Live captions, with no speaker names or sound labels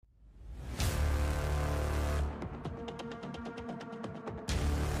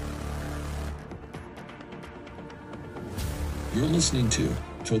You're listening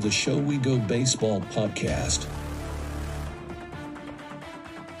to the Show We Go Baseball podcast.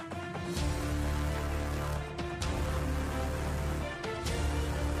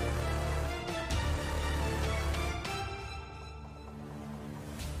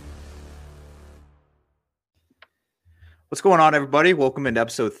 What's going on, everybody? Welcome into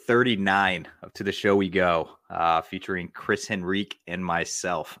episode 39 of To The Show We Go, featuring Chris Henrique and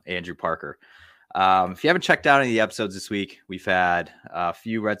myself, Andrew Parker. If you haven't checked out any of the episodes this week, we've had a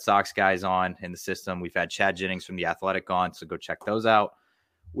few Red Sox guys on in the system. We've had Chad Jennings from The Athletic on, so go check those out.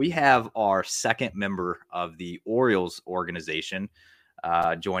 We have our second member of the Orioles organization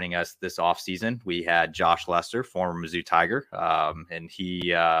joining us this offseason. We had Josh Lester, former Mizzou Tiger, and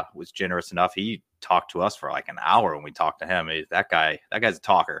he was generous enough. He talked to us for like an hour when we talked to him. That guy's a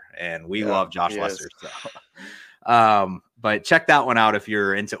talker, and we love Josh Lester. So. But check that one out if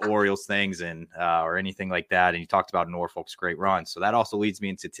you're into Orioles things and or anything like that. And you talked about Norfolk's great run. So that also leads me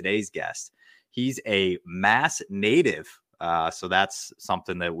into today's guest. He's a Mass native. So that's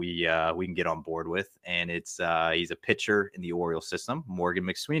something that we can get on board with. And it's he's a pitcher in the Orioles system, Morgan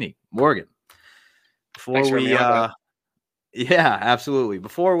McSweeney. Morgan, yeah, absolutely.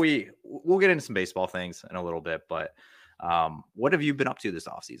 Before we'll get into some baseball things in a little bit, but what have you been up to this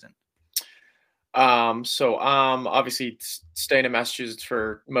offseason? So obviously staying in Massachusetts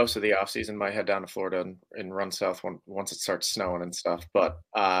for most of the offseason. Might head down to Florida and run south once it starts snowing and stuff. But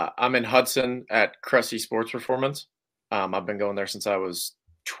I'm in Hudson at Cressey Sports Performance. I've been going there since I was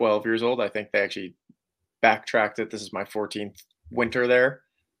 12 years old. I think they actually backtracked it. This is my 14th winter there.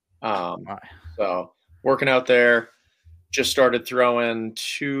 So working out there. Just started throwing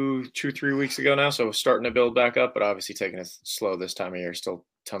 3 weeks ago now, so starting to build back up, but obviously taking it slow this time of year. Still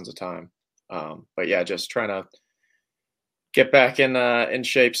tons of time, but yeah, just trying to get back in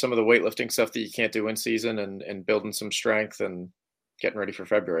shape. Some of the weightlifting stuff that you can't do in season, and building some strength and getting ready for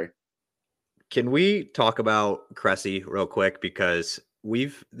February. Can we talk about Cressey real quick, because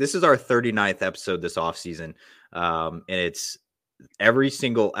this is our 39th episode this offseason, and it's every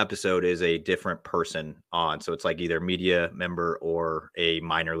single episode is a different person on. So it's like either media member or a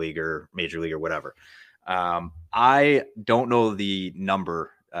minor leaguer, major league, or whatever. I don't know the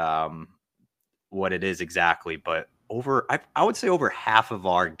number, what it is exactly, but I would say over half of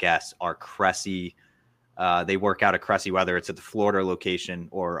our guests are Cressey. They work out at Cressey, whether it's at the Florida location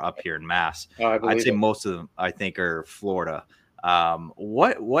or up here in Mass. I'd say most of them, I think, are Florida.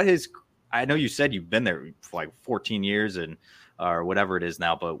 What is, I know you said you've been there for like 14 years or whatever it is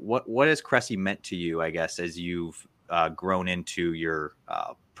now, but what has Cressey meant to you, I guess, as you've grown into your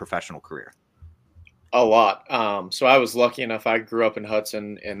professional career? A lot. So I was lucky enough. I grew up in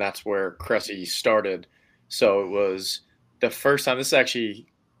Hudson, and that's where Cressey started. So it was the first time. This is actually,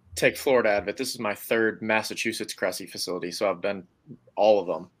 take Florida out of it, this is my third Massachusetts Cressey facility. So I've been all of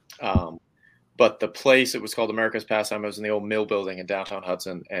them. But the place, it was called America's Pastime. It was in the old mill building in downtown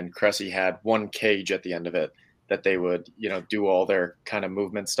Hudson, and Cressey had one cage at the end of it that they would, do all their kind of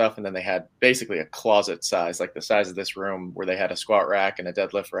movement stuff. And then they had basically a closet size, like the size of this room, where they had a squat rack and a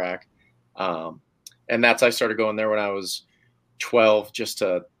deadlift rack. And I started going there when I was 12, just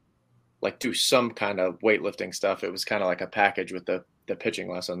to like do some kind of weightlifting stuff. It was kind of like a package with the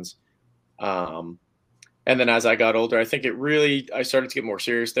pitching lessons. And then as I got older, I think I started to get more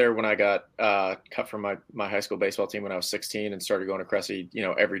serious there when I got cut from my high school baseball team when I was 16, and started going to Cressey,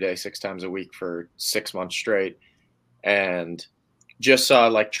 every day, 6 times a week for 6 months straight. And just saw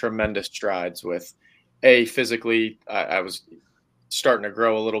like tremendous strides with physically. I was starting to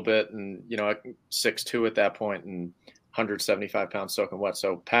grow a little bit, and, 6'2" at that point, and 175 pounds soaking wet.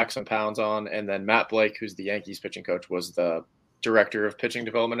 So pack some pounds on. And then Matt Blake, who's the Yankees pitching coach, was the director of pitching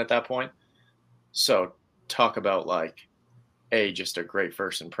development at that point. So talk about like just a great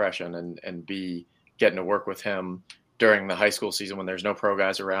first impression, and B, getting to work with him during the high school season when there's no pro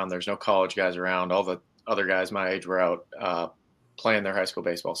guys around, there's no college guys around. All the other guys my age were out playing their high school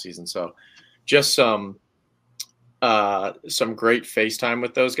baseball season. So just some great FaceTime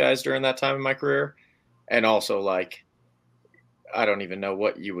with those guys during that time in my career. And also, like, I don't even know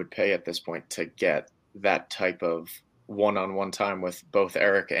what you would pay at this point to get that type of one-on-one time with both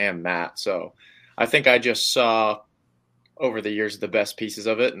Eric and Matt. So I think I just saw over the years the best pieces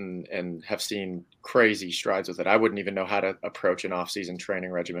of it, and have seen crazy strides with it. I wouldn't even know how to approach an off-season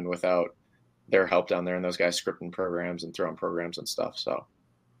training regimen without their help down there, and those guys scripting programs and throwing programs and stuff. So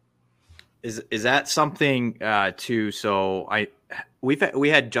is that something too? So we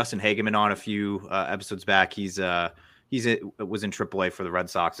had Justin Hageman on a few episodes back. Was in Triple-A for the Red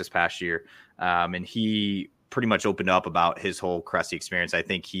Sox this past year, and he pretty much opened up about his whole Cressey experience. I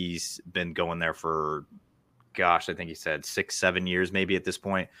think he's been going there for gosh, I think he said 6-7 years maybe at this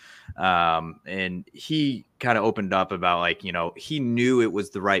point. And he kind of opened up about like, he knew it was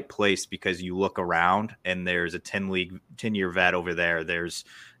the right place because you look around and there's a 10-year vet over there. There's,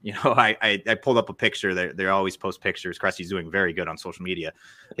 I pulled up a picture. They always post pictures. Cressey's doing very good on social media.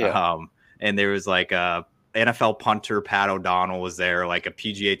 Yeah. And there was like a NFL punter, Pat O'Donnell was there, like a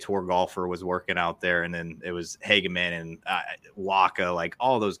PGA Tour golfer was working out there, and then it was Hageman and Waka, like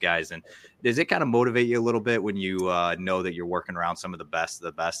all those guys. And does it kind of motivate you a little bit when you know that you're working around some of the best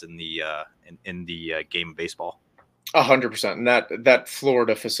in the in the game of baseball? 100%. And that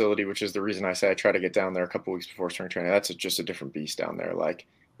Florida facility, which is the reason I say I try to get down there a couple weeks before spring training, that's just a different beast down there. Like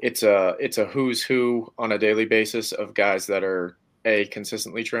it's a who's who on a daily basis of guys that are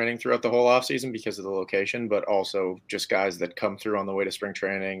consistently training throughout the whole offseason because of the location, but also just guys that come through on the way to spring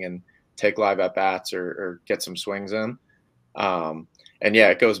training and take live at bats or get some swings in. And yeah,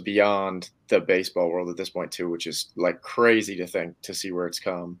 it goes beyond the baseball world at this point too, which is like crazy to see where it's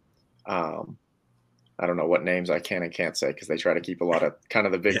come. I don't know what names I can and can't say because they try to keep a lot of kind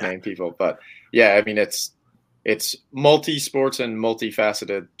of the big name people, but yeah, I mean, it's multi-sports and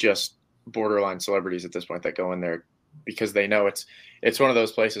multifaceted, just borderline celebrities at this point that go in there because they know it's one of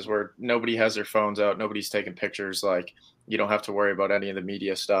those places where nobody has their phones out. Nobody's taking pictures. Like you don't have to worry about any of the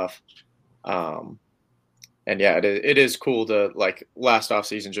media stuff. And yeah, it is cool to like last off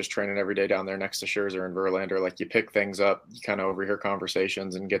season, just training every day down there next to Scherzer and Verlander. Like you pick things up, you kind of overhear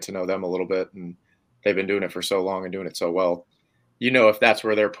conversations and get to know them a little bit. And they've been doing it for so long and doing it so well. If that's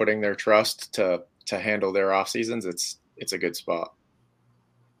where they're putting their trust to handle their off seasons, it's a good spot.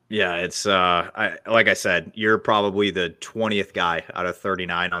 Yeah, it's like I said, you're probably the 20th guy out of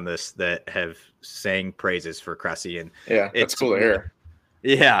 39 on this that have sang praises for Cressey, and yeah, it's cool to hear.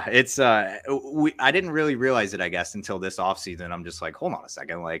 Yeah, it's I didn't really realize it, I guess, until this offseason. I'm just like, hold on a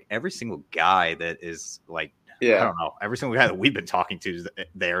second, like every single guy that is like, I don't know, every single guy that we've been talking to is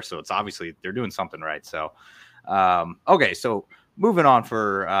there, so it's obviously they're doing something right. So, okay, so moving on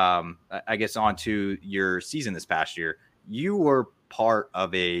for I guess on to your season this past year, you were part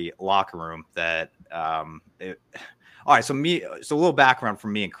of a locker room that all right, so a little background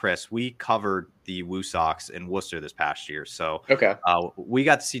from me and Chris. We covered the Woo Sox in Worcester this past year, so okay, we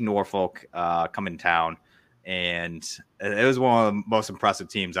got to see Norfolk come in town, and it was one of the most impressive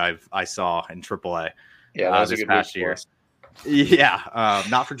teams I saw in Triple-A. Yeah, that was this a good past year. Yeah,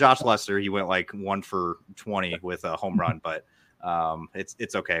 not for Josh Lester. He went like 1 for 20 with a home run, but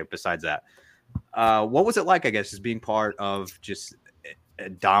it's okay. Besides that, what was it like? I guess just being part of just a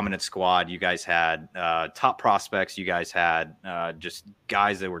dominant squad. You guys had top prospects. You guys had just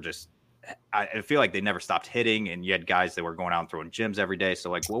guys that were just. I feel like they never stopped hitting, and you had guys that were going out and throwing gyms every day. So,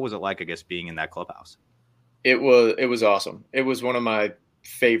 like, what was it like? I guess being in that clubhouse. It was awesome. It was one of my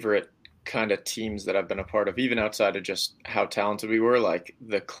favorite kind of teams that I've been a part of, even outside of just how talented we were, like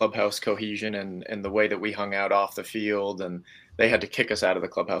the clubhouse cohesion and the way that we hung out off the field, and they had to kick us out of the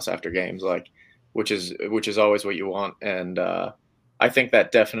clubhouse after games, like, which is always what you want. And I think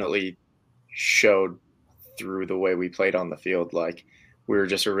that definitely showed through the way we played on the field. Like we were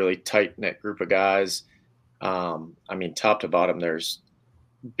just a really tight knit group of guys. I mean, top to bottom, there's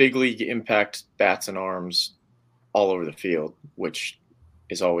big league impact bats and arms all over the field, which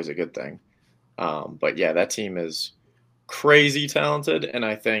is always a good thing. But yeah, that team is crazy talented. And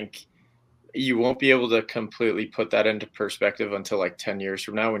I think you won't be able to completely put that into perspective until like 10 years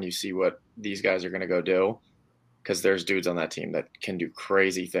from now when you see what these guys are going to go do. Because there's dudes on that team that can do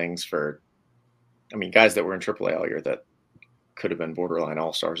crazy things guys that were in Triple-A all year that could have been borderline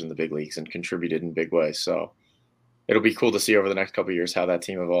all-stars in the big leagues and contributed in big ways. So it'll be cool to see over the next couple of years how that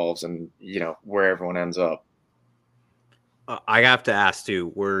team evolves and, where everyone ends up. I have to ask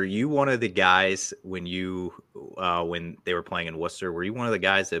too, were you one of the guys when they were playing in Worcester, were you one of the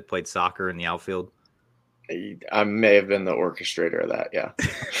guys that played soccer in the outfield? I may have been the orchestrator of that. Yeah.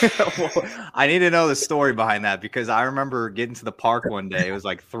 Well, I need to know the story behind that because I remember getting to the park one day. It was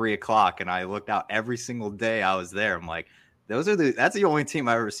like 3:00 and I looked out every single day I was there. I'm like, that's the only team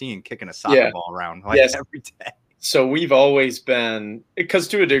I've ever seen kicking a soccer ball around every day. So we've always been, because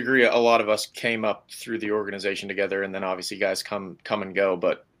to a degree, a lot of us came up through the organization together, and then obviously guys come and go,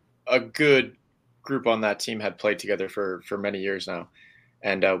 but a good group on that team had played together for many years now.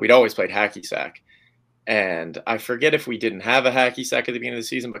 And we'd always played hacky sack. And I forget if we didn't have a hacky sack at the beginning of the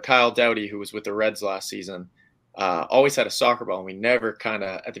season, but Kyle Dowdy, who was with the Reds last season, always had a soccer ball. And we never kind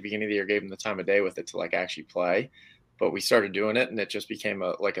of, at the beginning of the year, gave him the time of day with it to like actually play. But we started doing it, and it just became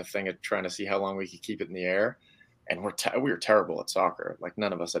a thing of trying to see how long we could keep it in the air. And we were terrible at soccer. Like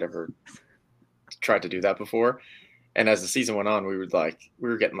none of us had ever tried to do that before. And as the season went on, we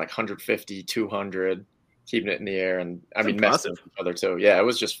were getting like 150, 200. keeping it in the air, and That's messing with each other too. Yeah, it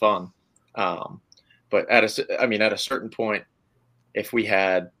was just fun. But at a certain point, if we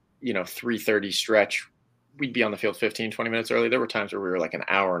had 3:30 stretch, we'd be on the field 15, 20 minutes early. There were times where we were like an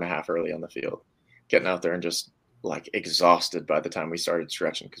hour and a half early on the field, getting out there and just like exhausted by the time we started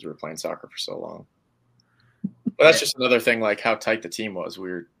stretching because we were playing soccer for so long. But that's just another thing, like how tight the team was. We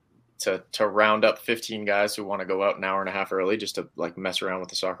were to round up 15 guys who want to go out an hour and a half early just to like mess around with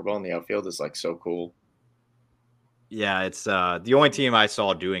the soccer ball in the outfield is like so cool. Yeah, it's the only team I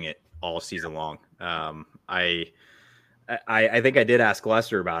saw doing it all season long. I think I did ask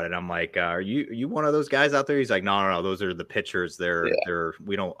Lester about it. I'm like, are you one of those guys out there? He's like, no, those are the pitchers.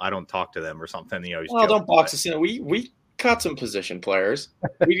 I don't talk to them or something. Don't box us in. We caught some position players.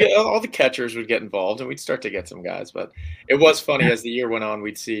 All the catchers would get involved, and we'd start to get some guys. But it was funny as the year went on.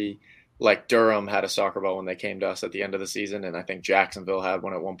 We'd see like Durham had a soccer ball when they came to us at the end of the season, and I think Jacksonville had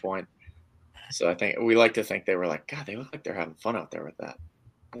one at one point. So I think we like to think they were like, God, they look like they're having fun out there with that.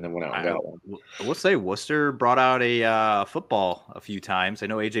 And then went out and got one. I will say Worcester brought out a football a few times. I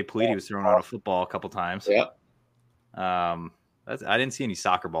know AJ Pleady was throwing out a football a couple times. Yeah. I didn't see any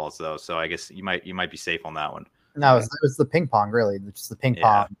soccer balls though, so I guess you might be safe on that one. No, it was the ping pong. Really, just the ping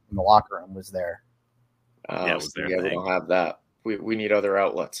pong in the locker room was there. We don't have that. We need other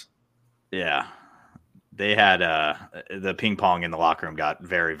outlets. Yeah, they had the ping pong in the locker room got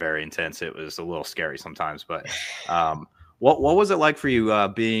very, very intense. It was a little scary sometimes, but. What was it like for you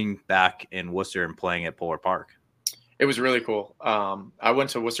being back in Worcester and playing at Polar Park? It was really cool. I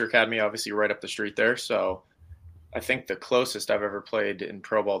went to Worcester Academy, obviously right up the street there. So I think the closest I've ever played in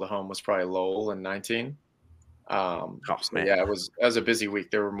pro ball to home was probably Lowell in 19. Man. Yeah, it was a busy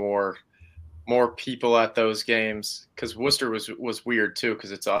week. There were more people at those games because Worcester was weird too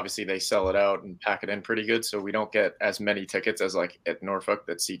because it's obviously they sell it out and pack it in pretty good. So we don't get as many tickets as like at Norfolk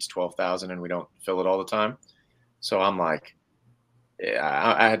that seats 12,000 and we don't fill it all the time. So I'm like,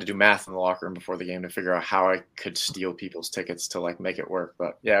 I had to do math in the locker room before the game to figure out how I could steal people's tickets to like make it work.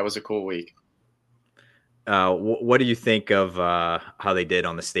 But yeah, it was a cool week. What do you think of how they did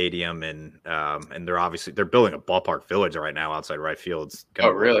on the stadium? And they're building a ballpark village right now outside right field. It's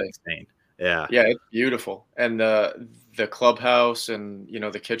really insane. Yeah. Yeah, it's beautiful. And the clubhouse and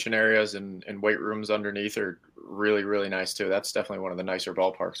the kitchen areas and weight rooms underneath are really, really nice too. That's definitely one of the nicer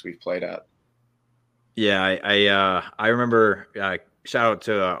ballparks we've played at. Yeah, I remember. Shout out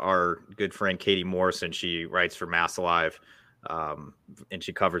to our good friend Katie Morrison. She writes for Mass Alive, and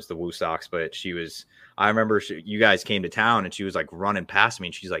she covers the Woo Sox. But I remember you guys came to town, and she was like running past me,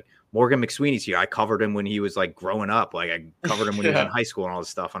 and she's like, "Morgan McSweeney's here. I covered him when he was like growing up. Like I covered him when he was in high school and all this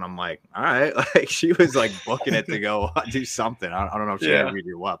stuff." And I'm like, "All right." Like she was like booking it to go do something. I don't know if she interviewed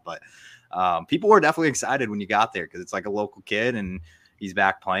you or what, but people were definitely excited when you got there because it's like a local kid and he's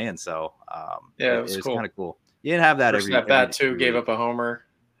back playing. So it was cool. Kind of cool. You didn't have that every bat too. Gave up a homer,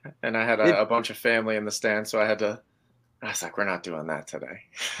 and I had a bunch of family in the stand, so I was like, "We're not doing that today."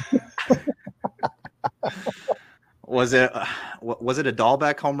 Was it a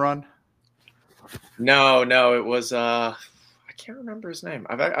Dahlbeck home run? No, it was. I can't remember his name.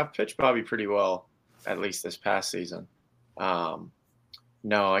 I've pitched Bobby pretty well, at least this past season. No,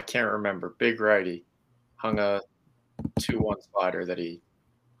 I can't remember. Big righty, hung a 2-1 slider that he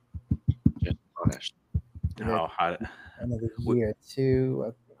just punished. Another year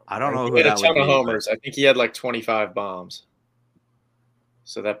too. I don't know. He had a ton of homers. I think he had like 25 bombs.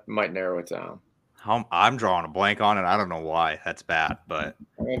 So that might narrow it down. I'm drawing a blank on it. I don't know why. That's bad, but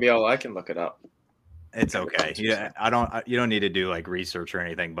maybe I can look it up. It's okay. Yeah, you don't need to do like research or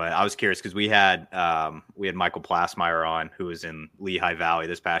anything. But I was curious because we had Michael Plasmeyer on, who was in Lehigh Valley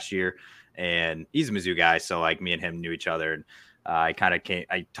this past year, and he's a Mizzou guy. So like me and him knew each other, and I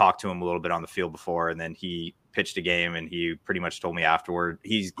talked to him a little bit on the field before, and then he pitched a game, and he pretty much told me afterward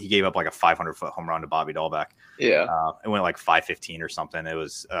he gave up like a 500-foot home run to Bobby Dahlbeck. Yeah, it went like 515 or something. It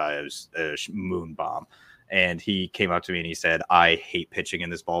was a moon bomb. And he came up to me and he said, "I hate pitching in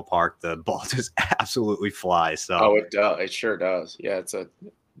this ballpark. The ball just absolutely flies." So it does. It sure does. Yeah,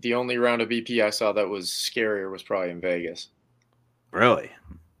 the only round of BP I saw that was scarier was probably in Vegas. Really?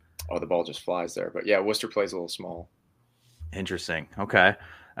 Oh, the ball just flies there. But yeah, Worcester plays a little small. Interesting. Okay.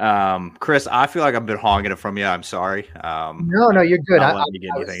 Chris, I feel like I've been hogging it from you. I'm sorry. No, you're good. I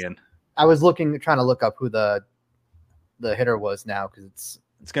was trying to look up who the hitter was now because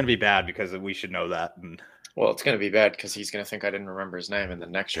it's going to be bad because we should know that. And well, it's going to be bad because he's going to think I didn't remember his name, and then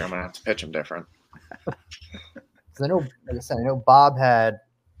next year I'm going to have to pitch him different. I know Bob had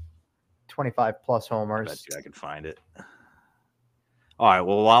 25 plus homers. I bet you I can find it. All right.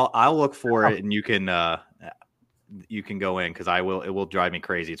 Well, I'll look for it, and you can go in because I will. It will drive me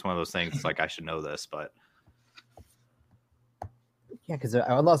crazy. It's one of those things. It's like I should know this, but Yeah, because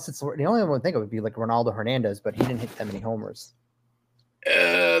unless it's the only one I would think of would be like Ronaldo Hernandez, but he didn't hit that many homers.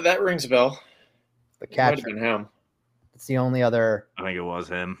 That rings a bell. The catcher. Might have been him. It's the only other. I think it was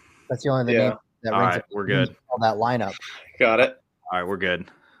him. That's the only name that rings. Right, we're good. All that lineup. Got it. All right, we're good.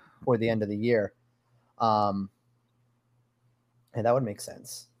 For the end of the year. And that would make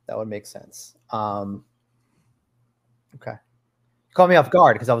sense. Okay. Caught me off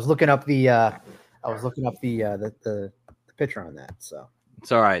guard because I was looking up the picture on that. So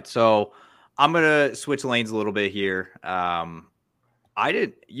it's all right. So I'm gonna switch lanes a little bit here.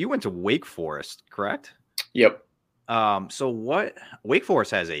 You went to Wake Forest, correct? Yep. So Wake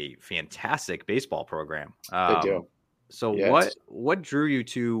Forest has a fantastic baseball program. They do. So what drew you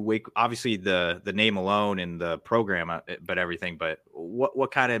to Wake? Obviously the name alone and the program, but everything. But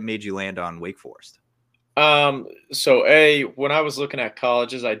what kind of made you land on Wake Forest? So when I was looking at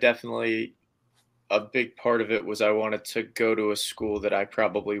colleges, a big part of it was I wanted to go to a school that I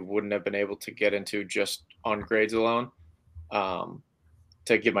probably wouldn't have been able to get into just on grades alone,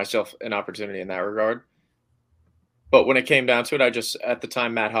 to give myself an opportunity in that regard. But when it came down to it, at the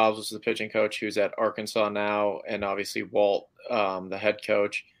time, Matt Hobbs was the pitching coach who's at Arkansas now. And obviously Walt, the head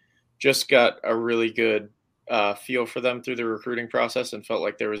coach, just got a really good feel for them through the recruiting process and felt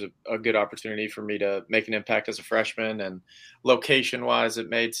like there was a good opportunity for me to make an impact as a freshman. And location wise, it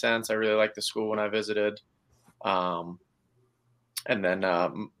made sense. I really liked the school when I visited. And then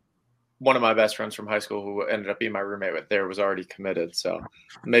one of my best friends from high school who ended up being my roommate there was already committed. So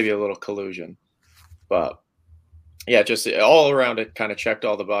maybe a little collusion, but yeah, just all around it kind of checked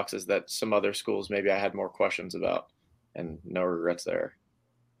all the boxes that some other schools maybe I had more questions about, and no regrets there.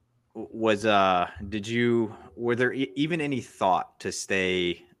 Were there even any thought to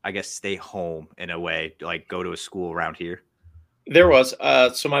stay home in a way, like go to a school around here? There was.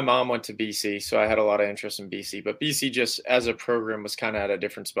 So my mom went to BC, so I had a lot of interest in BC, but BC just as a program was kind of at a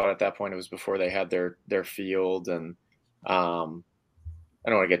different spot at that point. It was before they had their field, and I don't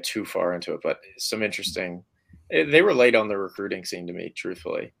want to get too far into it, but some interesting. They were late on the recruiting scene to me,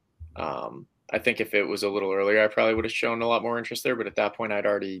 truthfully. I think if it was a little earlier, I probably would have shown a lot more interest there. But at that point, I'd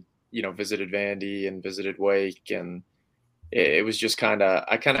already, visited Vandy and visited Wake. And it was just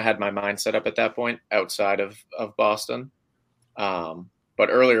I kind of had my mind set up at that point outside of Boston. But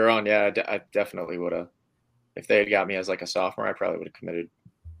earlier on, yeah, I definitely would have. If they had got me as like a sophomore, I probably would have committed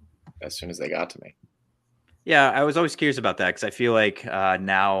as soon as they got to me. Yeah, I was always curious about that because I feel like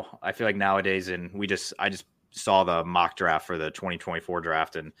nowadays, and I just saw the mock draft for the 2024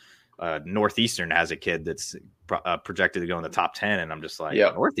 draft, and Northeastern has a kid that's projected to go in the top 10, and I'm just like,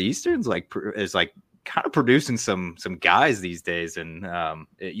 yeah. Northeastern's is kind of producing some guys these days, and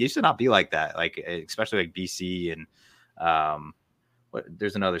it used to not be like that, like especially like BC and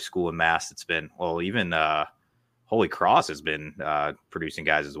there's another school in Mass that's been even Holy Cross has been producing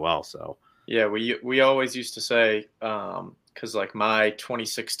guys as well. So yeah, we always used to say because like my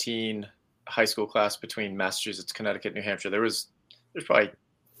 2016 high school class between Massachusetts, Connecticut, New Hampshire, there's probably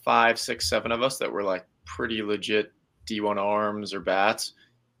 5, 6, 7 of us that were like pretty legit D1 arms or bats.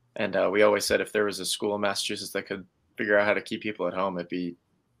 And we always said if there was a school in Massachusetts that could figure out how to keep people at home, it'd be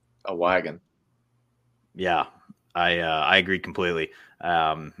a wagon. Yeah, I agree completely.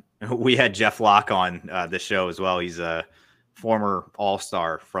 We had Jeff Locke on the show as well. He's a former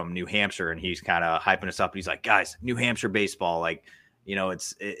All-Star from New Hampshire, and he's kind of hyping us up. He's like, guys, New Hampshire baseball,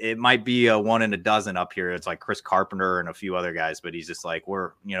 it might be a one in a dozen up here. It's like Chris Carpenter and a few other guys, but he's just like,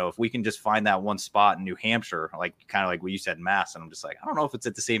 if we can just find that one spot in New Hampshire, like kind of like what you said in Mass. And I'm just like, I don't know if it's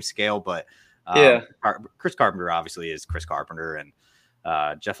at the same scale, but yeah, Chris Carpenter obviously is Chris Carpenter, and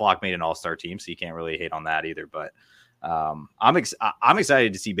Jeff Locke made an all-star team, so you can't really hate on that either. But I'm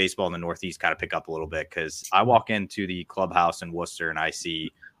excited to see baseball in the Northeast kind of pick up a little bit, because I walk into the clubhouse in Worcester and I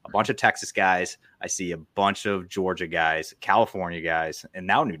see a bunch of Texas guys. I see a bunch of Georgia guys, California guys, and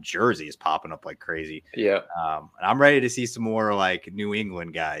now New Jersey is popping up like crazy. Yeah. And I'm ready to see some more like New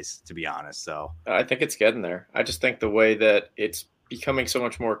England guys, to be honest. So I think it's getting there. I just think the way that it's becoming so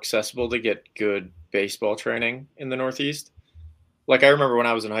much more accessible to get good baseball training in the Northeast. Like I remember when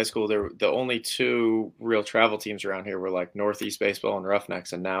I was in high school, the only 2 real travel teams around here were like Northeast Baseball and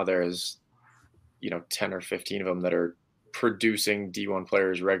Roughnecks. And now there's, 10 or 15 of them that are producing D1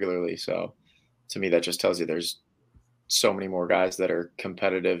 players regularly. So to me, that just tells you there's so many more guys that are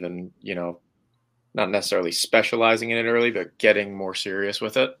competitive and, not necessarily specializing in it early, but getting more serious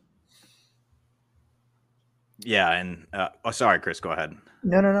with it. Yeah. And sorry, Chris, go ahead.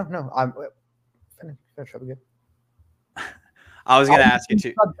 No. I'm finish up again. I was going to ask you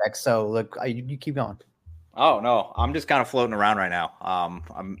too. Subject, so look, you keep going. Oh no, I'm just kind of floating around right now.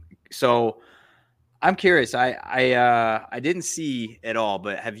 So I'm curious. I didn't see at all,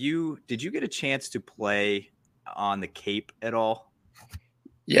 but did you get a chance to play on the Cape at all?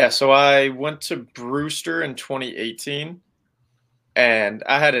 Yeah, so I went to Brewster in 2018, and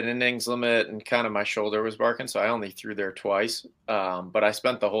I had an innings limit, and kind of my shoulder was barking, so I only threw there twice. But I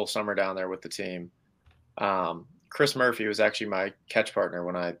spent the whole summer down there with the team. Chris Murphy was actually my catch partner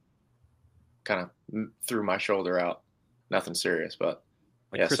when I kind of threw my shoulder out. Nothing serious, but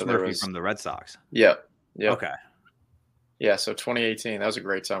Like Chris Murphy from the Red Sox. Yep. Okay. Yeah, so 2018, that was a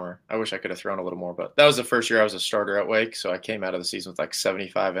great summer. I wish I could have thrown a little more, but that was the first year I was a starter at Wake, so I came out of the season with like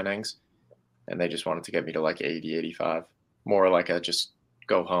 75 innings, and they just wanted to get me to like 80, 85. More like a just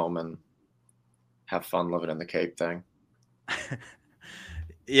go home and have fun living in the Cape thing.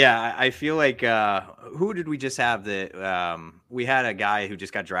 Yeah, I feel like who did we just have that? We had a guy who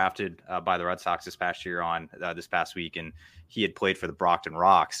just got drafted by the Red Sox this past year this past week, and he had played for the Brockton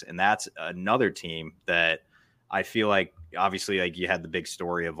Rocks, and that's another team that I feel like obviously like you had the big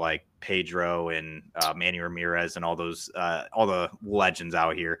story of like Pedro and Manny Ramirez and all those all the legends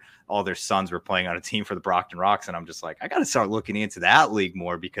out here. All their sons were playing on a team for the Brockton Rocks, and I'm just like, I got to start looking into that league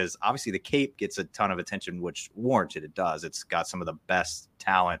more because obviously the Cape gets a ton of attention, which warranted it does. It's got some of the best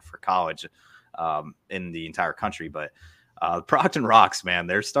talent for college in the entire country, but Brockton Rocks, man,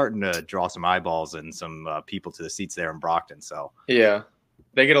 they're starting to draw some eyeballs and some people to the seats there in Brockton. So yeah,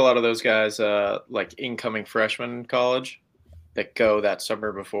 they get a lot of those guys like incoming freshmen in college that go that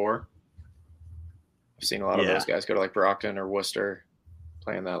summer before. I've seen a lot of those guys go to like Brockton or Worcester,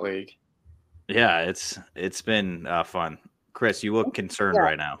 play in that league. Yeah, it's been fun. Chris, you look concerned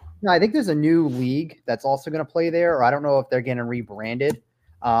right now. No, I think there's a new league that's also going to play there, or I don't know if they're getting rebranded.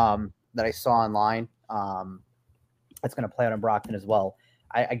 That I saw online. That's going to play out in Brockton as well.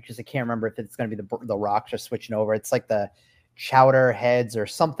 I can't remember if it's going to be the Rocks are switching over. It's like the Chowder Heads or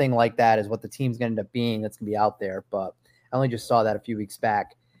something like that is what the team's going to end up being. That's going to be out there, but I only just saw that a few weeks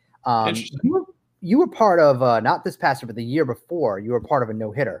back. You were part of not this past year, but the year before. You were part of a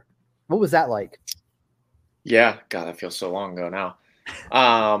no-hitter. What was that like? Yeah, God, that feels so long ago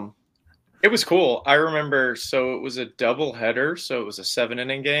now. It was cool. I remember. So it was a double header. So it was a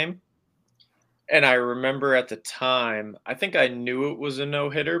 7-inning game. And I remember at the time, I think I knew it was a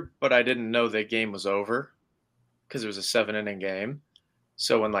no-hitter, but I didn't know the game was over because it was a 7-inning game.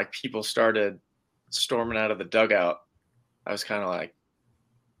 So when like people started storming out of the dugout, I was kind of like,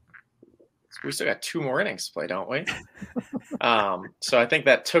 we still got 2 more innings to play, don't we? So I think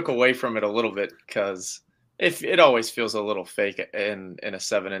that took away from it a little bit because it always feels a little fake in a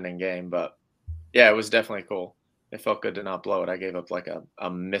 7-inning game. But yeah, it was definitely cool. It felt good to not blow it. I gave up like a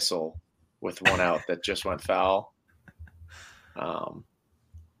missile with 1 out that just went foul.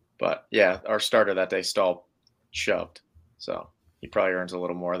 But yeah, our starter that day, Stahl, shoved. So he probably earns a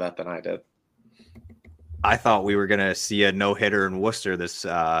little more of that than I did. I thought we were going to see a no-hitter in Worcester this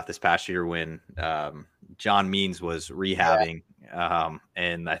past year when John Means was rehabbing.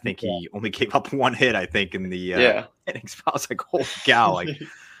 And I think he only gave up 1 hit, I think, in the innings. I was like, holy cow, like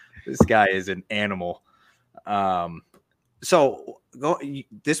this guy is an animal. So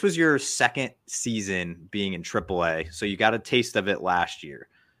this was your second season being in Triple-A, so you got a taste of it last year.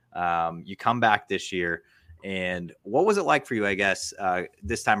 You come back this year, and what was it like for you, I guess,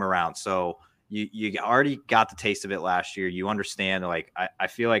 this time around? So you already got the taste of it last year. You understand, like, I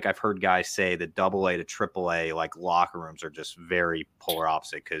feel like I've heard guys say that AA to Triple-A, like, locker rooms are just very polar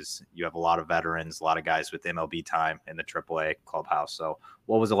opposite because you have a lot of veterans, a lot of guys with MLB time in the Triple-A clubhouse. So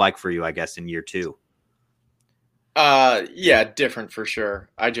what was it like for you, I guess, in year 2? Yeah, different for sure.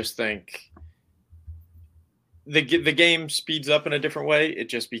 I just think the game speeds up in a different way. It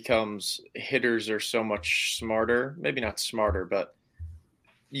just becomes hitters are so much smarter. Maybe not smarter, but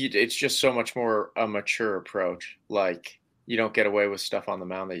it's just so much more a mature approach. Like you don't get away with stuff on the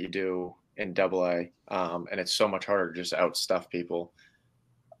mound that you do in AA, and it's so much harder to just outstuff people.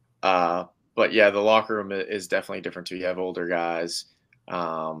 But yeah, the locker room is definitely different too. You have older guys.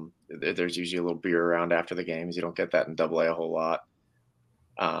 There's usually a little beer around after the games. You don't get that in AA a whole lot.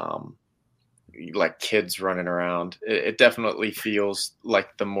 Like kids running around. It definitely feels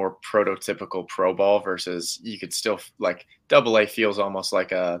like the more prototypical pro ball versus you could still like AA feels almost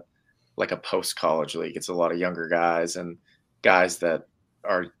like a post college league. It's a lot of younger guys and guys that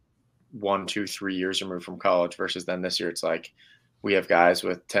are 1, 2, 3 years removed from college versus then this year it's like we have guys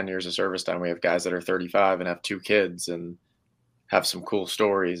with 10 years of service time. We have guys that are 35 and have 2 kids and have some cool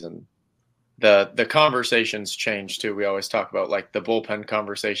stories, and the conversations change too. We always talk about like the bullpen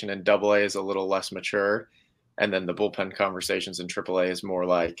conversation in AA is a little less mature, and then the bullpen conversations in AAA is more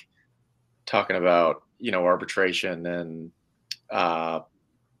like talking about, arbitration and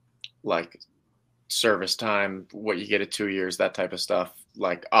like service time, what you get at 2 years, that type of stuff,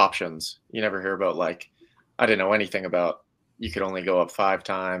 like options. You never hear about, like, I didn't know anything about you could only go up 5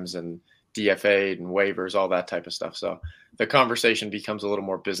 times and DFA'd and waivers, all that type of stuff. So the conversation becomes a little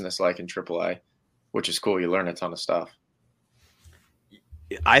more business-like in AAA, which is cool. You learn a ton of stuff.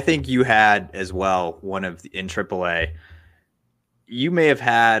 I think you had as well in AAA. You may have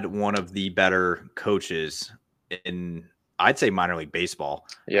had one of the better coaches in, I'd say, minor league baseball.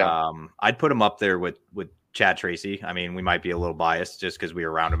 Yeah. I'd put him up there with Chad Tracy. I mean, we might be a little biased just because we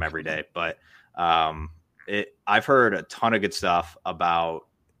were around him every day, but I've heard a ton of good stuff about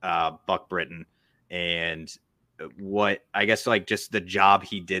Buck Britton and what I guess like just the job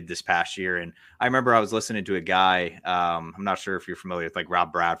he did this past year. And I remember I was listening to a guy, I'm not sure if you're familiar with like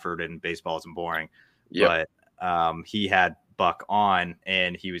Rob Bradford and Baseball Isn't Boring, but he had Buck on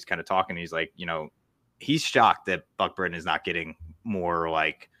and he was kind of talking. He's like, he's shocked that Buck Britton is not getting more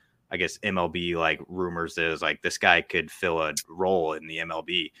like, I guess, MLB like rumors is like this guy could fill a role in the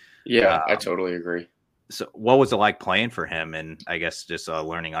MLB. Yeah, I totally agree. So what was it like playing for him and I guess just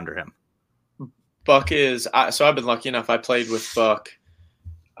learning under him? Buck is so I've been lucky enough. I played with Buck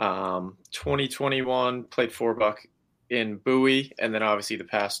 2021, played for Buck in Bowie, and then obviously the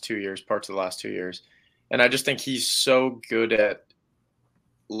past 2 years, parts of the last 2 years. And I just think he's so good at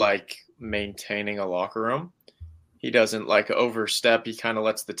like maintaining a locker room. He doesn't like overstep. He kind of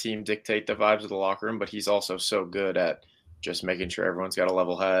lets the team dictate the vibes of the locker room, but he's also so good at just making sure everyone's got a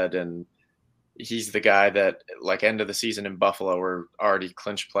level head. And he's the guy that, like, end of the season in Buffalo, we're already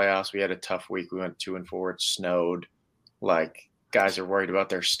clinched playoffs. We had a tough week. We went 2-4. It snowed. Like, guys are worried about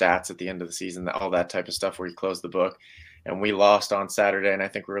their stats at the end of the season, all that type of stuff where he closed the book. And we lost on Saturday, and I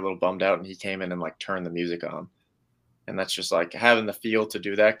think we were a little bummed out, and he came in and, like, turned the music on. And that's just, like, having the feel to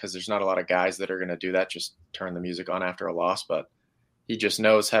do that because there's not a lot of guys that are going to do that, just turn the music on after a loss. But he just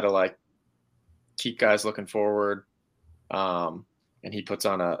knows how to, like, keep guys looking forward. And he puts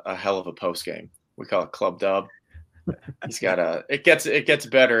on a hell of a post game. We call it Club Dub. He's got it gets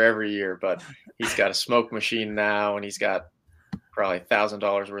better every year, but he's got a smoke machine now, and he's got probably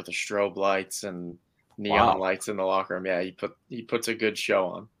 $1,000 worth of strobe lights and neon lights in the locker room. Yeah, he puts a good show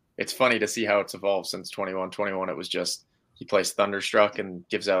on. It's funny to see how it's evolved since 21. It was just he plays Thunderstruck and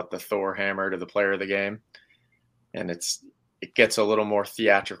gives out the Thor hammer to the player of the game, and it gets a little more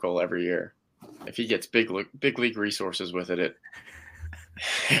theatrical every year. If he gets big league resources with it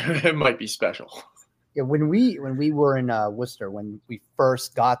it might be special. Yeah, when we were in Worcester, when we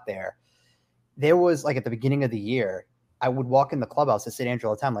first got there was like at the beginning of the year, I would walk in the clubhouse to St. Andrew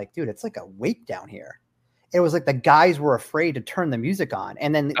all the time, like, dude, it's like a wake down here. It was like the guys were afraid to turn the music on.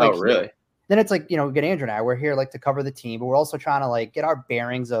 And then like, really? Then it's like, get Andrew and I, we're here like to cover the team, but we're also trying to like get our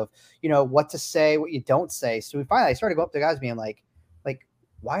bearings of, what to say, what you don't say. So I started to go up to guys being like,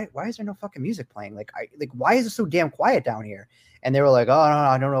 why is there no fucking music playing? Like, why is it so damn quiet down here? And they were like, oh, no,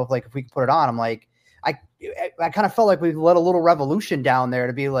 I don't know if we can put it on. I'm like, I kind of felt like we let a little revolution down there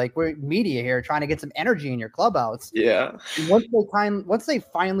to be like, we're media here trying to get some energy in your clubhouse. Yeah. Once they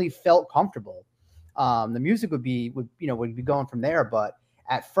finally felt comfortable, the music would be going from there. But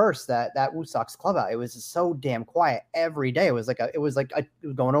at first that Woo Sox clubhouse, it was so damn quiet every day. It was like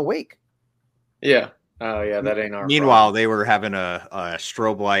going awake. Yeah. Oh yeah, that ain't our Meanwhile, problem. They were having a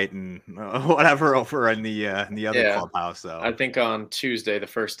strobe light and whatever over in the other clubhouse. So I think on Tuesday, the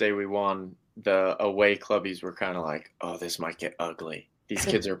first day we won, the away clubbies were kind of like, "Oh, this might get ugly. These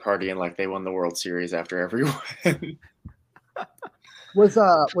kids are partying like they won the World Series after every win." Was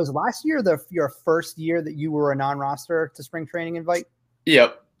last year your first year that you were a non-roster to spring training invite?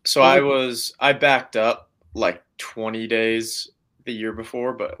 Yep. So I backed up like 20 days the year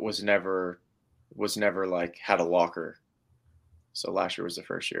before, but was never like had a locker. So last year was the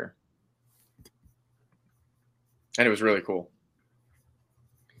first year. And it was really cool.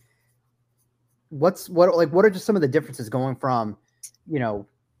 What are just some of the differences going from,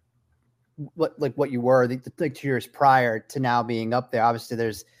 what you were like 2 years prior to now being up there? Obviously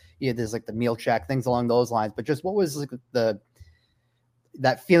there's like the meal check, things along those lines, but just what was like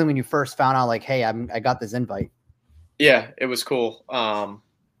that feeling when you first found out like, hey, I got this invite? Yeah, it was cool.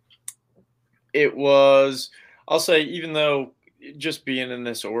 It was, I'll say, even though just being in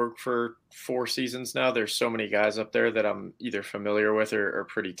this org for 4 seasons now, there's so many guys up there that I'm either familiar with or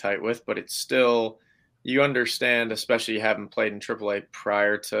pretty tight with, but it's still, you understand, especially having played in AAA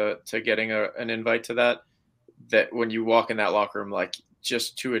prior to getting an invite to that when you walk in that locker room, like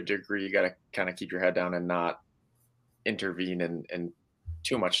just to a degree, you got to kind of keep your head down and not intervene in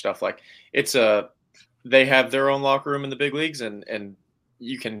too much stuff. Like they have their own locker room in the big leagues and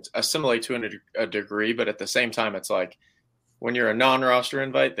you can assimilate to a degree, but at the same time, it's like when you're a non-roster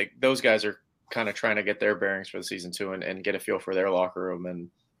invite, those guys are kind of trying to get their bearings for the season too, and get a feel for their locker room and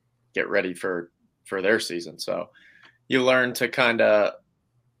get ready for their season. So you learn to kind of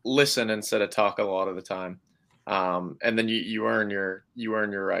listen instead of talk a lot of the time. And then you earn your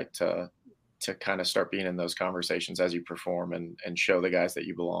right to kind of start being in those conversations as you perform and show the guys that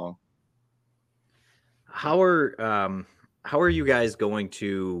you belong. How are you guys going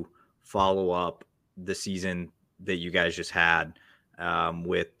to follow up the season that you guys just had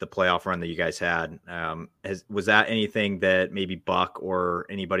with the playoff run that you guys had? Was that anything that maybe Buck or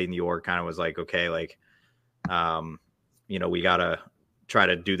anybody in the org kind of was like, okay, like, we got to try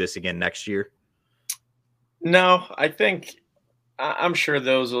to do this again next year? No, I think I'm sure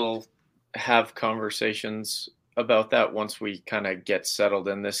those will have conversations about that once we kind of get settled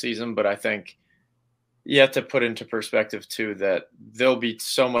in this season. But I think you have to put into perspective too that there'll be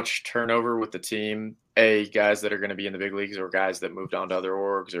so much turnover with the team. Guys that are going to be in the big leagues or guys that moved on to other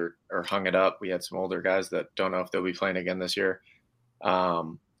orgs or hung it up. We had some older guys that don't know if they'll be playing again this year.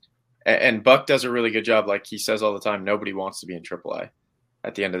 And Buck does a really good job. Like he says all the time, nobody wants to be in Triple-A.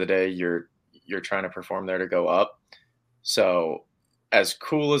 At the end of the day, you're trying to perform there to go up. So as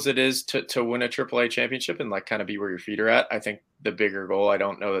cool as it is to win a Triple-A championship and like kind of be where your feet are at, I think the bigger goal, I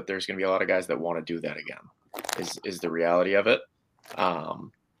don't know that there's going to be a lot of guys that want to do that again is the reality of it.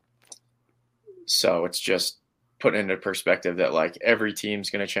 So it's just putting into perspective that like every team's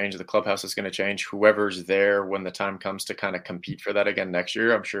going to change. The clubhouse is going to change. Whoever's there when the time comes to kind of compete for that again next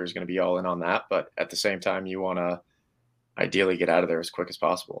year, I'm sure is going to be all in on that. But at the same time, you want to ideally get out of there as quick as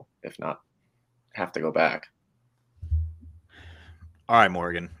possible. If not, have to go back. All right,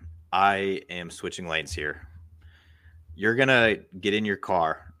 Morgan, I am switching lanes here. You're going to get in your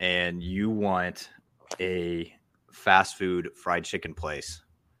car and you want a fast food fried chicken place,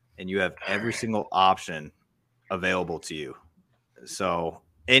 and you have every single option available to you. So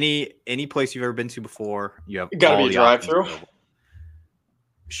any place you've ever been to before, you have got to be a drive-through.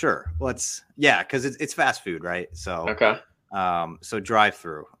 Sure. Because it's fast food, right? So okay. So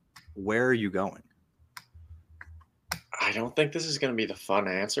drive-through. Where are you going? I don't think this is going to be the fun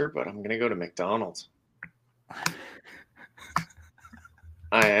answer, but I'm going to go to McDonald's.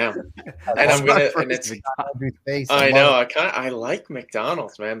 I am, and I'm gonna. And it's. I know. I like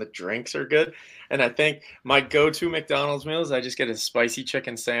McDonald's, man. The drinks are good, and I think my go-to McDonald's meal is I just get a spicy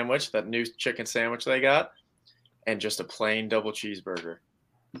chicken sandwich, that new chicken sandwich they got, and just a plain double cheeseburger.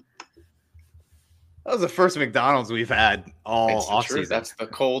 That was the first McDonald's we've had all offseason. That's the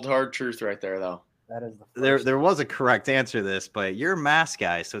cold hard truth right there, though. That is the first. There was a correct answer to this, but you're a Mass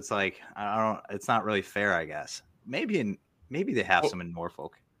guy, so it's like it's not really fair, I guess. Maybe they have some in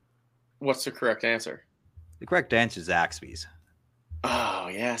Norfolk. What's the correct answer? The correct answer is Zaxby's. Oh,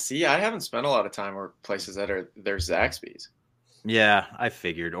 yeah. See, I haven't spent a lot of time or places that are there's Zaxby's. Yeah, I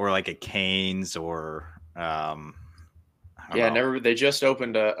figured. Or like a Cane's or I don't know. Never. They just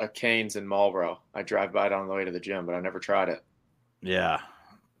opened a Cane's in Marlboro. I drive by it on the way to the gym, but I never tried it. Yeah.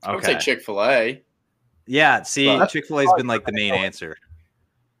 Okay. I would say Chick-fil-A. Yeah, see, Chick-fil-A's been like the main answer.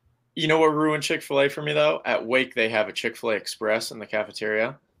 You know what ruined Chick-fil-A for me, though? At Wake, they have a Chick-fil-A Express in the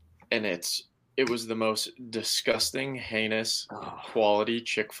cafeteria, and it was the most disgusting, heinous quality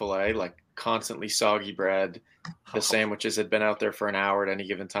Chick-fil-A, like constantly soggy bread. The sandwiches had been out there for an hour at any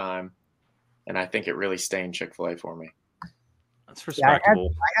given time, and I think it really stained Chick-fil-A for me. That's respectable.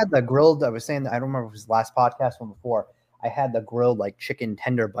 Yeah, I had the grilled, I was saying, I don't remember if it was the last podcast one before, I had the grilled like chicken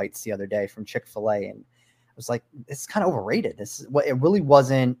tender bites the other day from Chick-fil-A, and I was like, this is kind of overrated. It really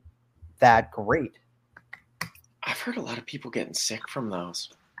wasn't that great. I've heard a lot of people getting sick from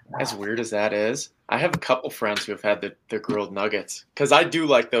those. As weird as that is, I have a couple friends who have had the grilled nuggets because I do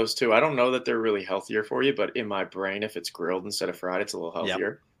like those too. I don't know that they're really healthier for you, but in my brain, if it's grilled instead of fried, it's a little healthier.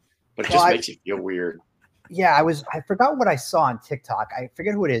 Yep. But it just makes you feel weird. Yeah, I forgot what I saw on TikTok. I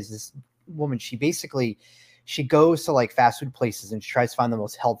forget who it is. This woman, she goes to like fast food places and she tries to find the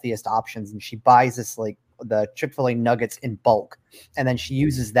most healthiest options, and she buys this like the Chick-fil-A nuggets in bulk, and then she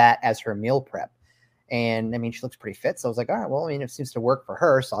uses that as her meal prep. And I mean, she looks pretty fit, so I was like, all right, well, I mean, it seems to work for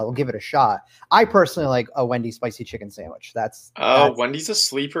her, so I'll give it a shot. I personally like a Wendy's spicy chicken sandwich. That's Wendy's a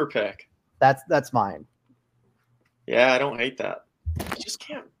sleeper pick. That's mine. Yeah, I don't hate that. You just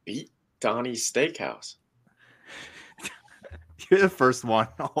can't beat Donnie's Steakhouse. You're the first one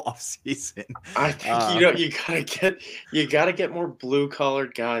off season. I think you gotta get more blue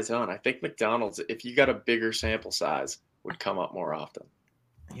collared guys on. I think McDonald's, if you got a bigger sample size, would come up more often.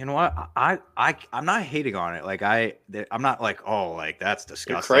 You know what? I'm not hating on it. Like I'm not like, oh, like that's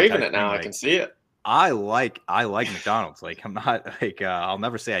disgusting. You're craving it now. Like, I can see it. I like McDonald's. Like I'm not like I'll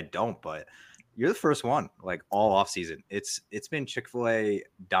never say I don't, but you're the first one, like all off season. It's been Chick-fil-A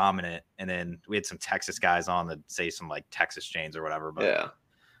dominant, and then we had some Texas guys on that say some like Texas chains or whatever. But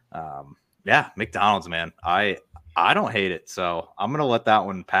yeah, McDonald's, man. I don't hate it, so I'm gonna let that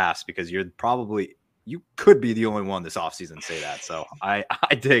one pass because you could be the only one this offseason say that. So I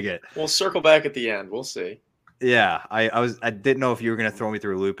dig it. We'll circle back at the end. We'll see. Yeah, I didn't know if you were gonna throw me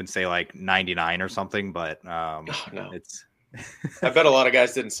through a loop and say like 99 or something, but no. It's. I bet a lot of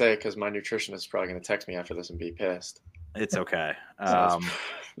guys didn't say it because my nutritionist is probably going to text me after this and be pissed. It's okay.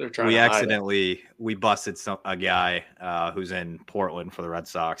 They're trying. We busted a guy who's in Portland for the Red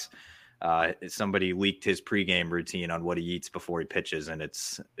Sox. Somebody leaked his pregame routine on what he eats before he pitches, and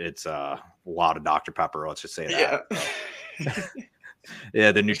it's a lot of Dr. Pepper. Let's just say that. Yeah.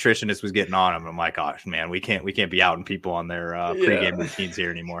 Yeah, the nutritionist was getting on him. I'm like, gosh, man, we can't be outing people on their pregame routines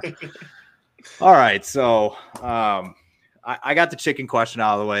here anymore. All right, so I got the chicken question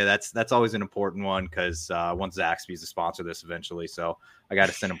out of the way. That's always an important one because once Zaxby's to sponsor this eventually, so I got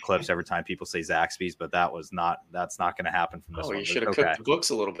to send them clips every time people say Zaxby's, but that's not going to happen from this one. You should have cooked the books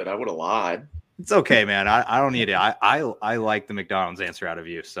a little bit. I would have lied. It's okay, man. I don't need it. I like the McDonald's answer out of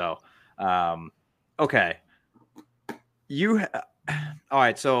you. So, okay. All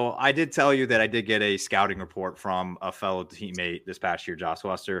right. So I did tell you that I did get a scouting report from a fellow teammate this past year, Josh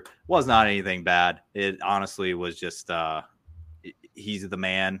Wester. Was not anything bad. It honestly was just, he's the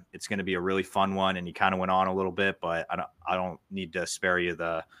man. It's going to be a really fun one. And he kind of went on a little bit, but I don't need to spare you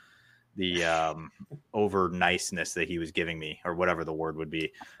the over niceness that he was giving me or whatever the word would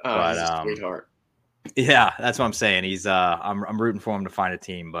be. But he's a sweetheart. Yeah, that's what I'm saying. He's I'm rooting for him to find a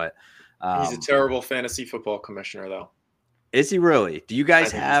team, but he's a terrible fantasy football commissioner though. Is he really? Do you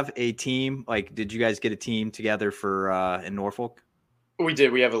guys have a team? Like, did you guys get a team together for in Norfolk? We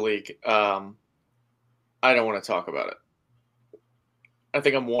did. We have a league. I don't want to talk about it. I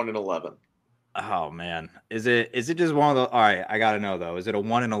think I'm 1-11. Oh man, is it just one of the? All right, I gotta know though. Is it a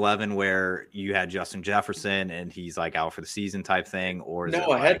 1-11 where you had Justin Jefferson and he's like out for the season type thing, or is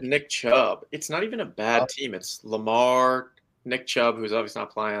I had Nick Chubb. It's not even a bad team. It's Lamar, Nick Chubb, who's obviously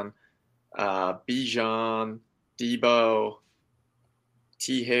not playing, Bijan, Debo,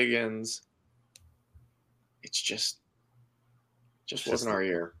 T. Higgins. It's just wasn't our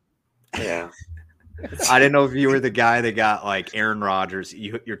year. Yeah. I didn't know if you were the guy that got like Aaron Rodgers.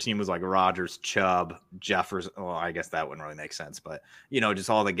 Your team was like Rodgers, Chubb, Jefferson. Well, I guess that wouldn't really make sense, but just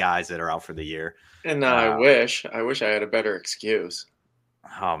all the guys that are out for the year. And I wish I had a better excuse.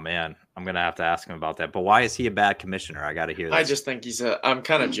 Oh man, I'm gonna have to ask him about that. But why is he a bad commissioner? I got to hear this. I just think I'm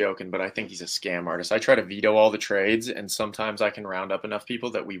kind of joking, but I think he's a scam artist. I try to veto all the trades, and sometimes I can round up enough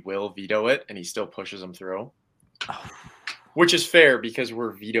people that we will veto it, and he still pushes them through. Which is fair because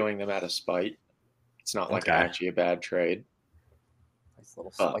we're vetoing them out of spite. It's not like actually a bad trade. Nice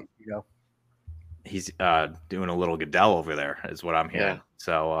little spite veto. He's doing a little Goodell over there, is what I'm hearing. Yeah.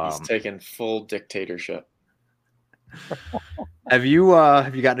 So he's taking full dictatorship. Have you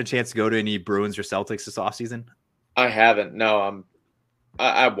gotten a chance to go to any Bruins or Celtics this offseason? I haven't. No,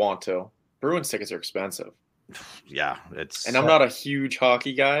 I want to. Bruins tickets are expensive. Yeah, and I'm not a huge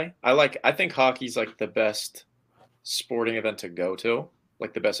hockey guy. I think hockey's like the best sporting event to go to,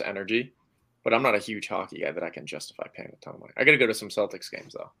 like the best energy. But I'm not a huge hockey guy that I can justify paying a ton of money. I got to go to some Celtics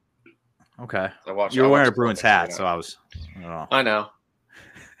games though. Okay. You're wearing a Bruins hat, so I don't know. I know.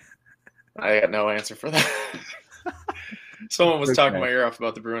 I got no answer for that. Someone was talking my ear off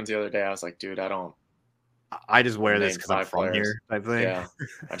about the Bruins the other day. I was like, dude, I just wear this because I'm from here type thing. Yeah.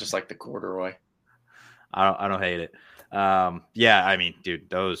 I just like the corduroy. I don't hate it. Yeah, I mean, dude,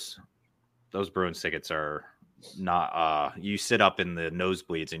 those Bruins tickets are not you sit up in the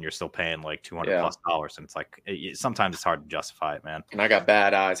nosebleeds and you're still paying like $200+ and it's like sometimes it's hard to justify it, man. And I got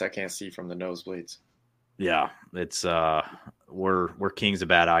bad eyes. I can't see from the nosebleeds. Yeah, it's we're kings of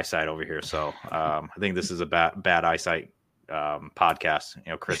bad eyesight over here, so I think this is a bad eyesight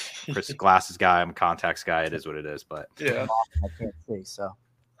podcast. Chris glasses guy, I'm a contacts guy. It is what it is, but yeah, I can't see. So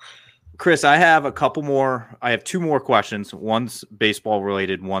Chris, I have two more questions. One's baseball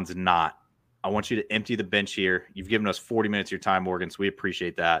related, one's not. I want you to empty the bench here. You've given us 40 minutes of your time, Morgan, so we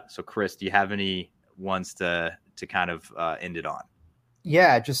appreciate that. So, Chris, do you have any ones to kind of end it on?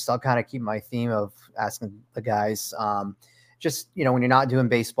 Yeah, I'll kind of keep my theme of asking the guys. When you're not doing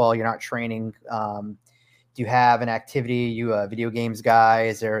baseball, you're not training. Do you have an activity? You a video games guy?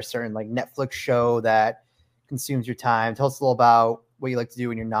 Is there a certain like Netflix show that consumes your time? Tell us a little about what you like to do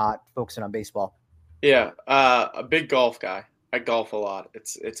when you're not focusing on baseball. Yeah, a big golf guy. I golf a lot.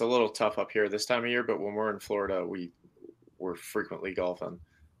 It's a little tough up here this time of year, but when we're in Florida, we're frequently golfing.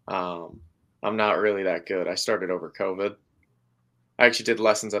 I'm not really that good. I started over COVID. I actually did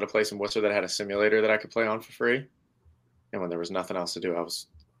lessons at a place in Worcester that had a simulator that I could play on for free. And when there was nothing else to do, I was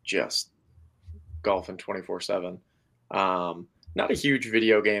just golfing 24/7. Not a huge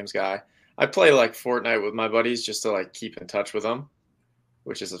video games guy. I play like Fortnite with my buddies just to like keep in touch with them,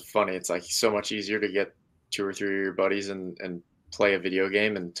 which is funny. It's like so much easier to get 2 or 3 of your buddies and play a video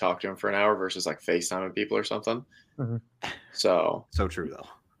game and talk to them for an hour versus like FaceTiming people or something. Mhm. So true though.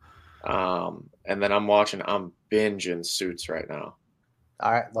 And then I'm binging Suits right now.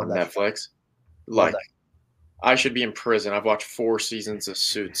 All right, love on that. Netflix. Love Like, I should be in prison. I've watched 4 seasons of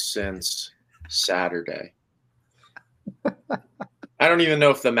Suits since Saturday. I don't even know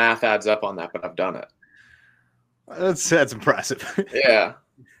if the math adds up on that, but I've done it. That's impressive. Yeah.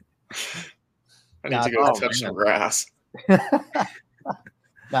 I need to go touch some grass. No,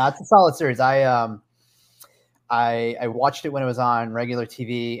 it's a solid series. I watched it when it was on regular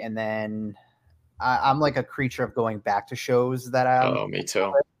TV, and then I'm like a creature of going back to shows that me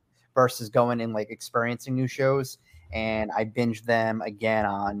too. Versus going and like experiencing new shows. And I binged them again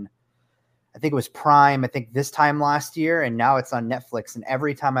on, I think it was Prime, I think this time last year, and now it's on Netflix. And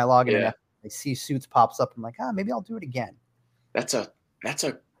every time I log into Netflix, I see Suits pops up. I'm like, maybe I'll do it again. That's a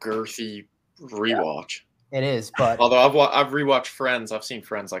girthy rewatch. Yeah, it is, but although I've rewatched Friends, I've seen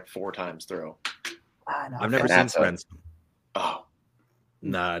Friends like 4 times through. No, I've never seen Friends. Oh,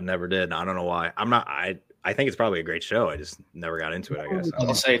 no, never did. I don't know why. I think it's probably a great show. I just never got into it, I guess.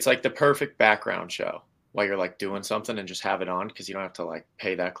 I'll say it's like the perfect background show while you're like doing something and just have it on because you don't have to like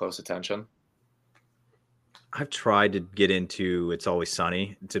pay that close attention. I've tried to get into It's Always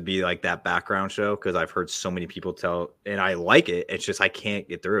Sunny to be like that background show because I've heard so many people tell, and I like it. It's just I can't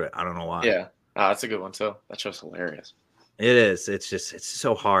get through it. I don't know why. Yeah, that's a good one too. That show's hilarious. It is. It's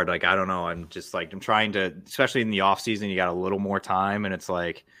so hard. Like, I don't know. I'm trying to, especially in the off season, you got a little more time, and it's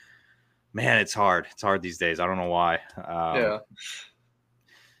like, man, it's hard. It's hard these days. I don't know why. Yeah.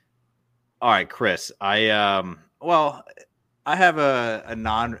 All right, Chris. I have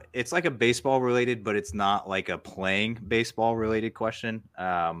a it's like a baseball related, but it's not like a playing baseball related question.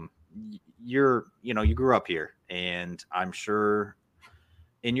 You grew up here, and I'm sure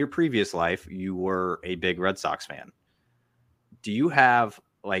in your previous life you were a big Red Sox fan. Did you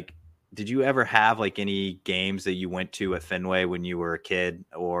ever have like any games that you went to at Fenway when you were a kid,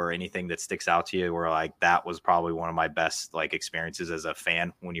 or anything that sticks out to you where like that was probably one of my best like experiences as a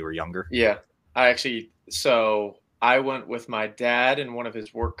fan when you were younger? Yeah, I went with my dad and one of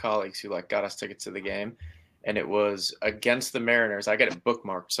his work colleagues who like got us tickets to the game, and it was against the Mariners. I got it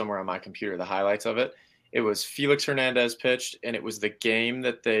bookmarked somewhere on my computer, the highlights of it. It was Felix Hernandez pitched, and it was the game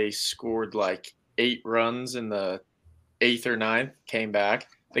that they scored like 8 runs in the 8th or 9th, came back.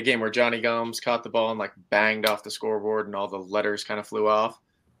 The game where Johnny Gomes caught the ball and like banged off the scoreboard and all the letters kind of flew off.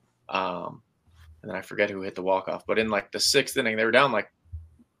 And then I forget who hit the walk-off, but in like the 6th inning, they were down like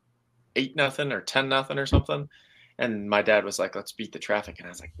 8-0 or 10-0 or something. And my dad was like, let's beat the traffic. And I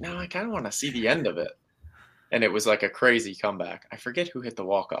was like, no, I kind of want to see the end of it. And it was like a crazy comeback. I forget who hit the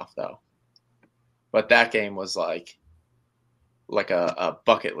walk-off though. But that game was like a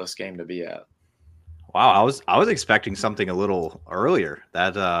bucket list game to be at. Wow, I was expecting something a little earlier.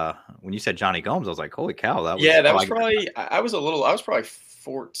 That when you said Johnny Gomes, I was like, holy cow, that was probably I was probably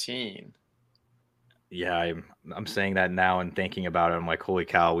 14. Yeah, I'm saying that now and thinking about it, I'm like, holy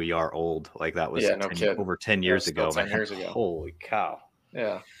cow, we are old. Like that was over 10 years ago. 10 years ago. Holy cow.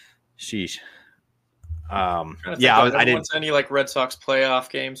 Yeah. Sheesh. I didn't went to any like Red Sox playoff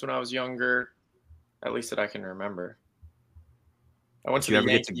games when I was younger, at least that I can remember. I went to the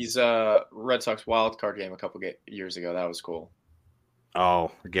Yankees Red Sox wild card game a couple years ago. That was cool.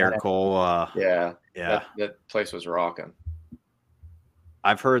 Oh, Garrett Cole. Yeah. That place was rocking.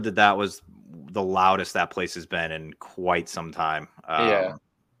 I've heard that was the loudest that place has been in quite some time. Yeah.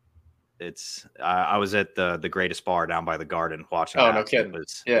 It's I was at the Greatest Bar down by the Garden watching. Oh, no kidding.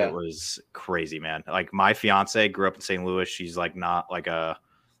 It was crazy, man. Like my fiance grew up in St. Louis. She's like not like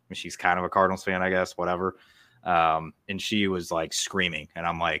she's kind of a Cardinals fan, I guess, whatever. And she was like screaming, and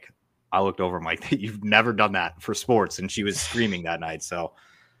I'm like, I looked over, I'm like, you've never done that for sports. And she was screaming that night. So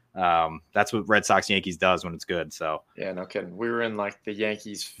that's what Red Sox Yankees does when it's good. So yeah, no kidding. We were in like the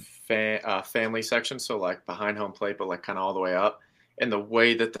Yankees family section. So like behind home plate, but like kind of all the way up. And the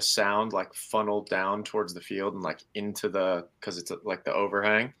way that the sound like funneled down towards the field and like into cause it's like the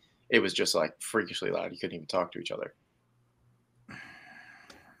overhang, it was just like freakishly loud. You couldn't even talk to each other.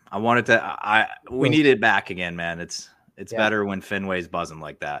 I wanted to. We need it back again, man. It's better when Fenway's buzzing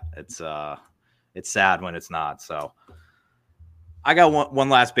like that. It's sad when it's not. So, I got one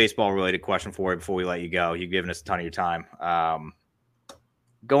last baseball related question for you before we let you go. You've given us a ton of your time.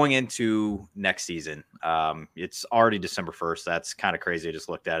 going into next season, it's already December 1st. That's kind of crazy. I just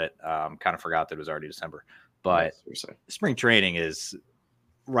looked at it. Kind of forgot that it was already December. But spring training is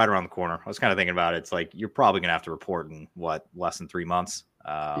right around the corner. I was kind of thinking about it. It's like you're probably going to have to report in less than 3 months.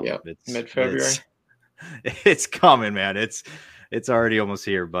 It's mid-February. It's coming, man. It's already almost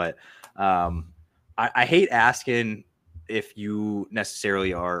here. But I hate asking if you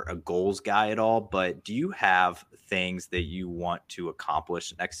necessarily are a goals guy at all, but do you have things that you want to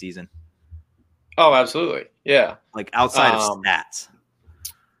accomplish next season? Oh, absolutely. Yeah. Like outside of stats.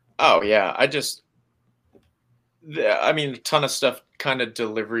 Oh, yeah. I mean, a ton of stuff kind of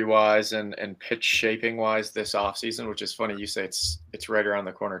delivery wise and pitch shaping wise this offseason, which is funny. You say it's right around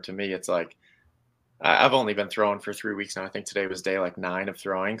the corner. To me, it's like I've only been throwing for 3 weeks now. I think today was day like 9 of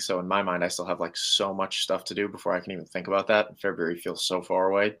throwing. So in my mind, I still have like so much stuff to do before I can even think about that. February feels so far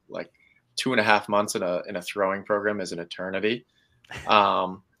away. Like 2.5 months in a throwing program is an eternity.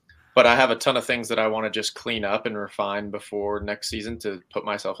 But I have a ton of things that I want to just clean up and refine before next season to put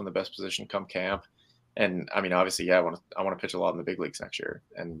myself in the best position come camp. And I mean, obviously, yeah, I want to pitch a lot in the big leagues next year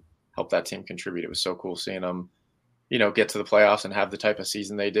and help that team contribute. It was so cool seeing them, get to the playoffs and have the type of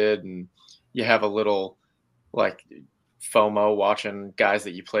season they did. And you have a little like FOMO watching guys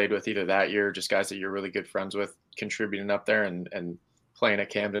that you played with either that year, just guys that you're really good friends with contributing up there and playing at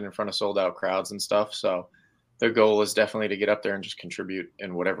Camden in front of sold out crowds and stuff. So the goal is definitely to get up there and just contribute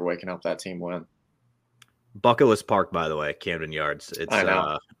in whatever way can help that team win. Bucket List Park, by the way, Camden Yards. I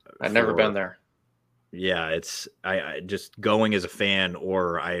know. I've never been there. Yeah, it's I just going as a fan,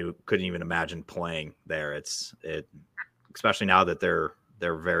 or I couldn't even imagine playing there. Especially now that they're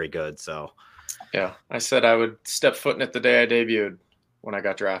very good. So yeah, I said I would step foot in it the day I debuted when I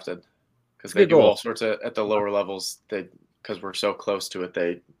got drafted, because they do all sorts of at the lower levels. Because we're so close to it,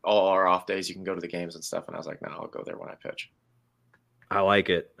 they all our off days you can go to the games and stuff. And I was like, no, I'll go there when I pitch. I like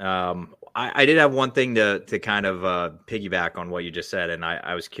it. I did have one thing to kind of piggyback on what you just said, and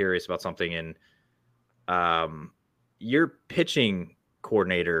I was curious about something in. Your pitching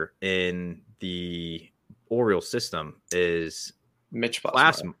coordinator in the Orioles system is Mitch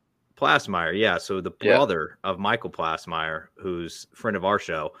Plasmeyer. Yeah. So the brother of Michael Plasmeyer, who's a friend of our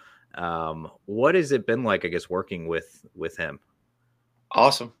show. What has it been like, I guess, working with him?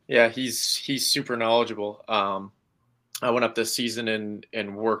 Awesome. Yeah. He's super knowledgeable. I went up this season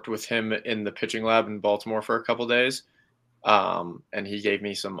and worked with him in the pitching lab in Baltimore for a couple days. And he gave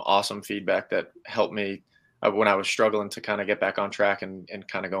me some awesome feedback that helped me when I was struggling to kind of get back on track and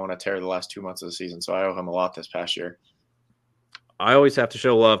kind of go on a tear the last 2 months of the season. So I owe him a lot this past year. I always have to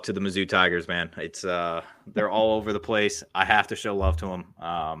show love to the Mizzou Tigers, man. It's they're all over the place. I have to show love to them.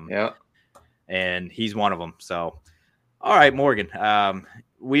 Yeah. And he's one of them. So, all right, Morgan,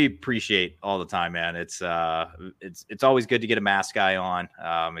 we appreciate all the time, man. It's always good to get a Mass guy on,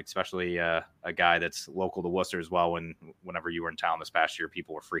 especially a guy that's local to Worcester as well. Whenever you were in town this past year,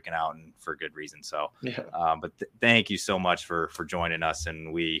 people were freaking out, and for good reason. So, yeah. But thank you so much for joining us,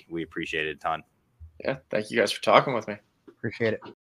 and we appreciate it a ton. Yeah, thank you guys for talking with me. Appreciate it.